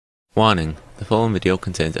Warning: the following video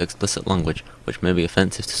contains explicit language which may be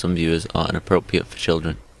offensive to some viewers or inappropriate for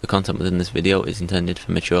children. The content within this video is intended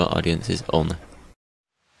for mature audiences only.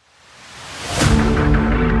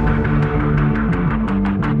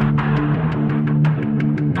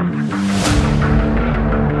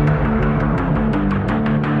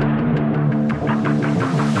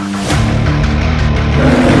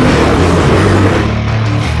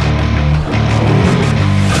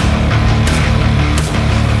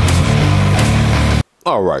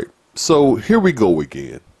 Alright, so here we go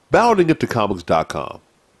again. Bounding into comics.com.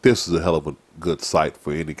 This is a hell of a good site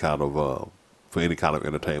for any kind of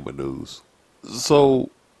entertainment news. So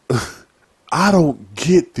I don't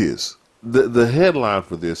get this. The headline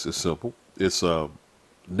for this is simple. It's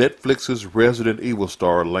Netflix's Resident Evil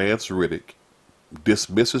star Lance Reddick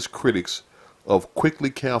dismisses critics of quickly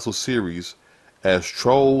canceled series as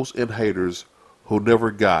trolls and haters who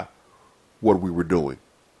never got what we were doing.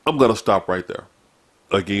 I'm gonna stop right there.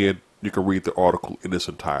 Again, you can read the article in its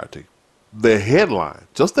entirety. The headline,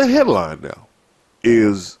 just the headline now,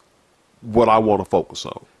 is what I want to focus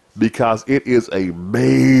on because it is a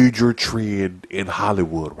major trend in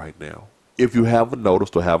Hollywood right now. If you haven't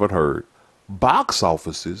noticed or haven't heard, box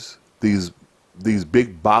offices, these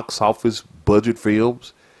big box office budget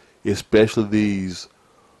films, especially these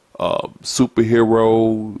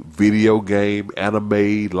superhero, video game,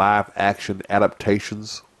 anime, live action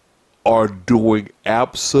adaptations, are doing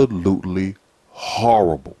absolutely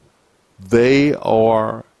horrible. They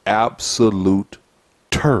are absolute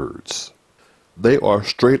turds. They are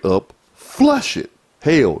straight up flush it.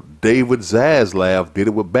 Hell, David Zaslav did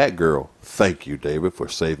it with Batgirl. Thank you, David, for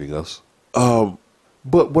saving us.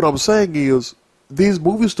 But what I'm saying is, these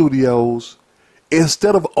movie studios,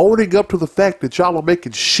 instead of owning up to the fact that y'all are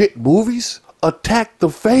making shit movies, attack the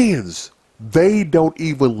fans. They don't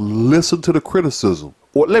even listen to the criticism.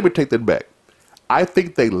 Or let me take that back. I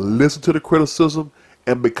think they listen to the criticism,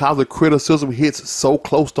 and because the criticism hits so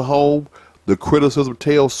close to home, the criticism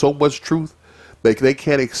tells so much truth, they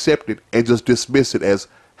can't accept it and just dismiss it as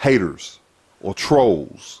haters or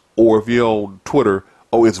trolls. Or if you're on Twitter,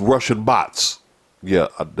 oh, it's Russian bots. Yeah,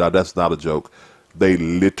 that's not a joke. They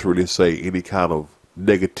literally say any kind of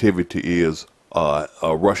negativity is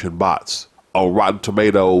Russian bots. On Rotten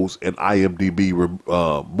Tomatoes and IMDb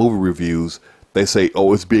movie reviews, they say,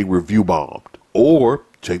 oh, it's being review bombed. Or,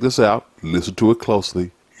 check this out, listen to it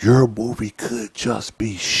closely, your movie could just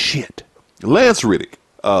be shit. Lance Reddick,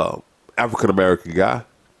 African-American guy,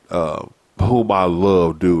 whom I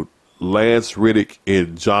love, dude. Lance Reddick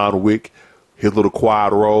in John Wick, his little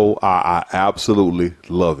quiet role, I absolutely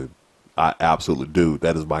love him. I absolutely do.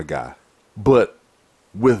 That is my guy. But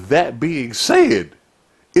with that being said,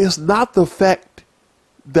 it's not the fact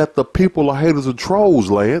that the people are haters and trolls,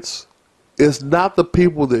 Lance. It's not the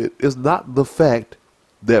fact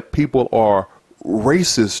that people are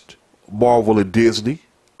racist, Marvel and Disney.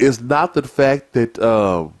 It's not the fact that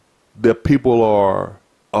that people are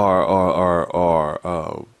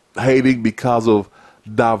hating because of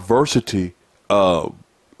diversity.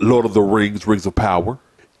 Lord of the Rings, Rings of Power.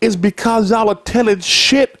 It's because y'all are telling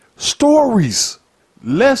shit stories.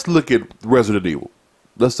 Let's look at Resident Evil.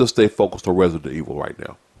 Let's just stay focused on Resident Evil right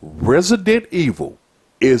now. Resident Evil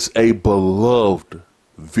is a beloved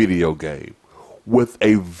video game with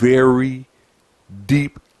a very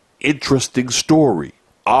deep, interesting story.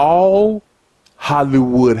 All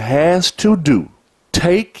Hollywood has to do,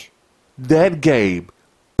 take that game,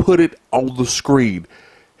 put it on the screen.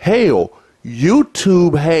 Hell,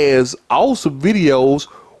 YouTube has awesome videos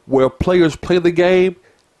where players play the game,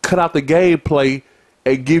 cut out the gameplay,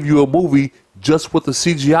 and give you a movie just with the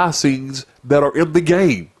CGI scenes that are in the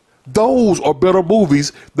game. Those are better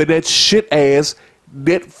movies than that shit-ass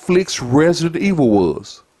Netflix Resident Evil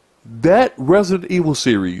was. That Resident Evil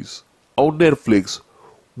series on Netflix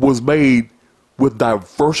was made with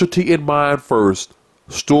diversity in mind first,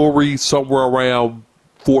 story somewhere around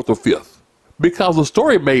 4th or 5th. Because the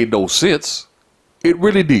story made no sense. It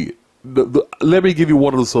really did. Let me give you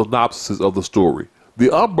one of the synopses of the story.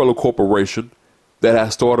 The Umbrella Corporation that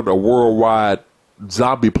has started a worldwide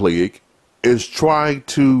zombie plague is trying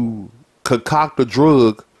to concoct a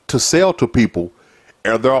drug to sell to people,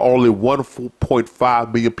 and there are only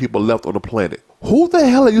 1.5 million people left on the planet. Who the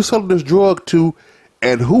hell are you selling this drug to,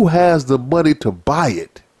 and who has the money to buy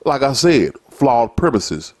it? Like I said, flawed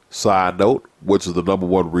premises. Side note, which is the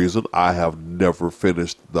 #1 reason I have never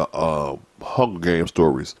finished the Hunger Games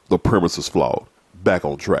stories. The premise is flawed. Back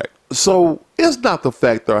on track. So, it's not the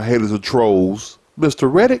fact there are haters and trolls,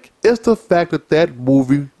 Mr. Reddick. It's the fact that that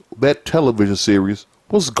movie, that television series,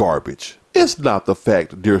 was garbage. It's not the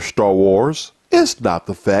fact, dear Star Wars, It's not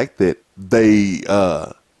the fact that they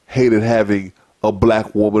hated having a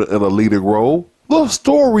black woman in a leading role. The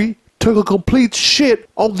story took a complete shit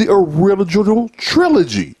on the original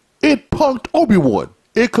trilogy. It punked Obi-Wan.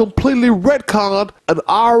 It completely retconned an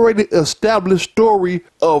already established story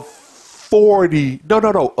of 50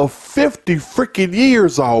 freaking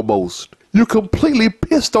years almost. You completely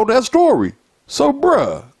pissed on that story. So,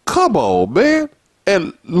 bruh, come on, man.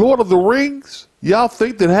 And Lord of the Rings, y'all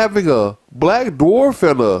think that having a black dwarf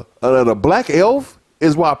and a black elf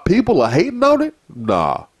is why people are hating on it?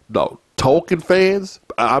 Nah, no. Tolkien fans,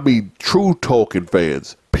 I mean true Tolkien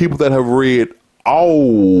fans, people that have read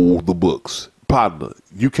all the books, partner,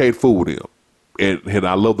 you can't fool them. And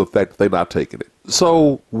I love the fact that they're not taking it.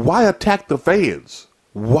 So why attack the fans?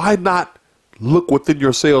 Why not look within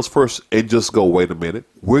yourselves first and just go, wait a minute,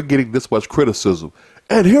 we're getting this much criticism.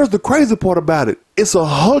 And here's the crazy part about it. It's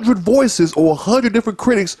 100 voices or 100 different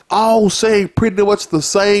critics all saying pretty much the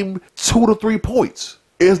same 2 to 3 points.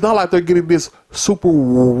 It's not like they're getting this super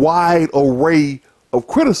wide array of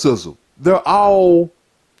criticism. They're all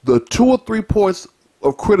the 2 or 3 points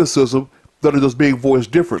of criticism that are just being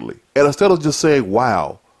voiced differently. And instead of just saying,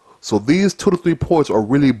 wow, so these 2 to 3 points are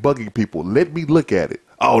really bugging people, let me look at it.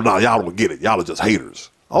 Oh, no, y'all don't get it. Y'all are just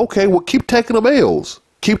haters. Okay, well, keep taking them L's.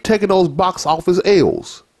 Keep taking those box office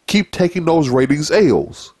L's. Keep taking those ratings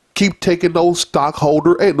L's. Keep taking those stock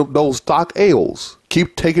L's.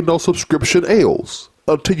 Keep taking those subscription L's.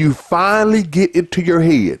 Until you finally get into your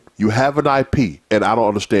head, you have an IP, and I don't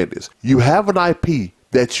understand this. You have an IP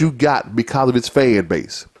that you got because of its fan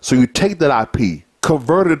base. So you take that IP,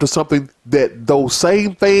 convert it into something that those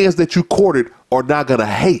same fans that you courted are not going to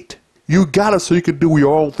hate. You got it so you can do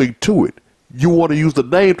your own thing to it. You want to use the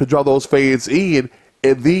name to draw those fans in,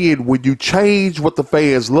 and then when you change what the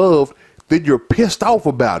fans love, then you're pissed off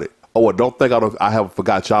about it. Oh, and don't think I haven't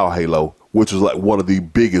forgot y'all Halo, which is like one of the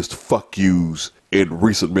biggest fuck yous in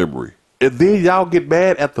recent memory. And then y'all get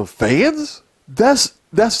mad at the fans? That's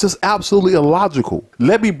just absolutely illogical.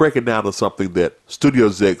 Let me break it down to something that studio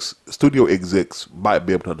execs might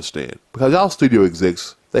be able to understand. Because y'all studio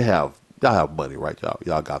execs, y'all have money, right?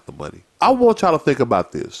 Y'all got the money. I want y'all to think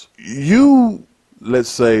about this. Let's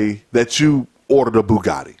say that you ordered a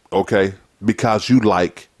Bugatti, okay? Because you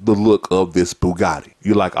like the look of this Bugatti.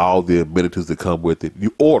 You like all the amenities that come with it.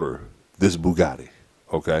 You order this Bugatti,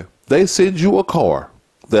 okay? They send you a car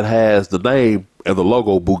that has the name and the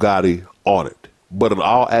logo Bugatti on it. But in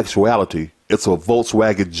all actuality, it's a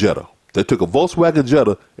Volkswagen Jetta. They took a Volkswagen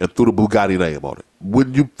Jetta and threw the Bugatti name on it.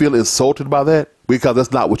 Wouldn't you feel insulted by that? Because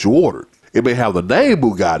that's not what you ordered. It may have the name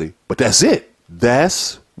Bugatti, but that's it.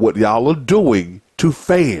 That's what y'all are doing to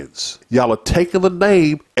fans. Y'all are taking the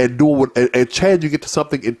name and changing it to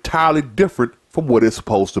something entirely different from what it's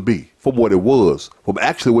supposed to be, from what it was, from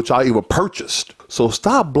actually what y'all even purchased. So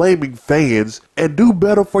stop blaming fans and do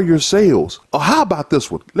better for yourselves. Or how about this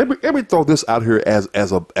one? Let me throw this out here as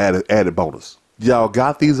a added bonus. Y'all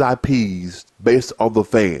got these IPs based on the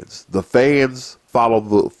fans. The fans follow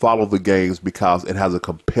the games because it has a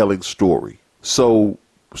compelling story. So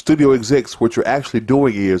studio execs, what you're actually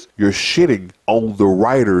doing is you're shitting on the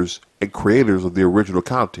writers and creators of the original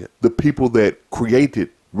content. The people that created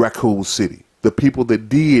Raccoon City. The people that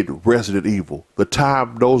did Resident Evil. The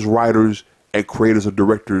time those writers and creators and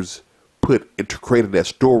directors put into creating that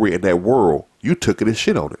story and that world, you took it and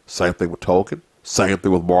shit on it. Same thing with Tolkien. Same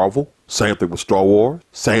thing with Marvel. Same thing with Star Wars.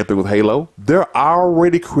 Same thing with Halo. They're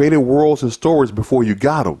already created worlds and stories before you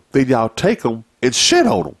got them. Then y'all take them and shit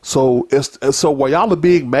on them. So while y'all are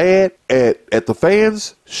being mad at the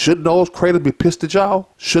fans, shouldn't those creators be pissed at y'all?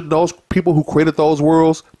 Shouldn't those people who created those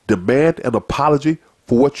worlds demand an apology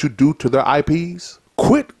for what you do to their IPs?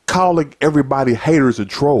 Quit calling everybody haters and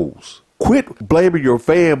trolls. Quit blaming your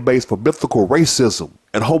fan base for mythical racism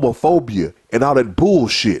and homophobia and all that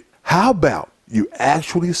bullshit. How about you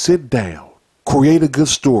actually sit down, create a good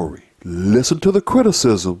story, listen to the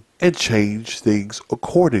criticism, and change things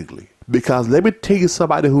accordingly? Because let me tell you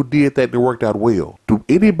somebody who did that and it worked out well. Does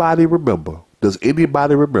anybody remember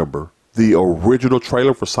the original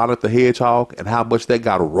trailer for Sonic the Hedgehog and how much that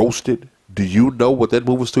got roasted? Do you know what that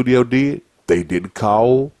movie studio did? They didn't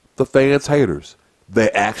call the fans haters. They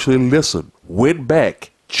actually listened, went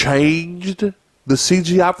back, changed the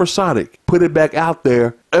CGI for Sonic, put it back out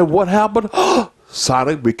there, and what happened?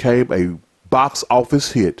 Sonic became a box office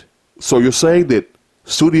hit. So you're saying that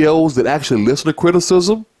studios that actually listen to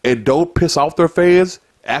criticism and don't piss off their fans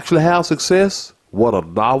actually have success? What a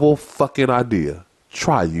novel fucking idea.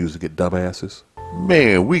 Try using it, dumbasses.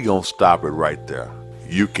 Man, we gonna stop it right there.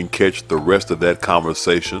 You can catch the rest of that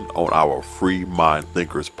conversation on our Free Mind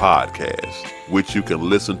Thinkers podcast, which you can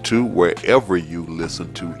listen to wherever you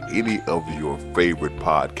listen to any of your favorite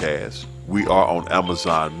podcasts. We are on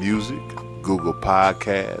Amazon Music, Google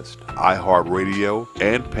Podcast, iHeartRadio,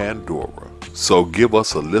 and Pandora. So give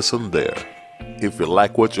us a listen there. If you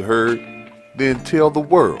like what you heard, then tell the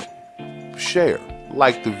world. Share,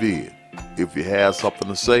 like the vid. If you have something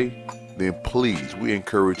to say, then please, we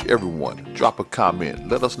encourage everyone, drop a comment.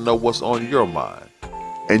 Let us know what's on your mind.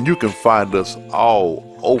 And you can find us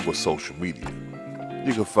all over social media.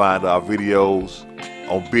 You can find our videos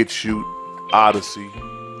on BitChute, Odyssey,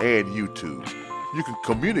 and YouTube. You can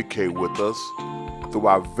communicate with us through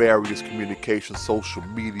our various communication social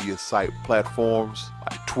media site platforms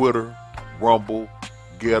like Twitter, Rumble,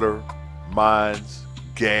 Getter, Minds,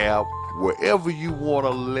 Gab. Wherever you want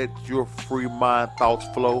to let your free mind thoughts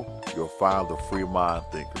flow, you'll find the Free Mind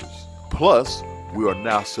Thinkers. Plus, we are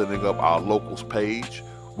now setting up our locals page,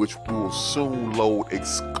 which will soon load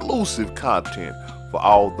exclusive content for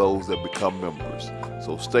all those that become members.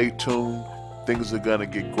 So stay tuned. Things are going to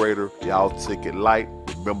get greater. Y'all take it light.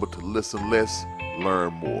 Remember to listen less,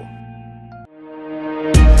 learn more.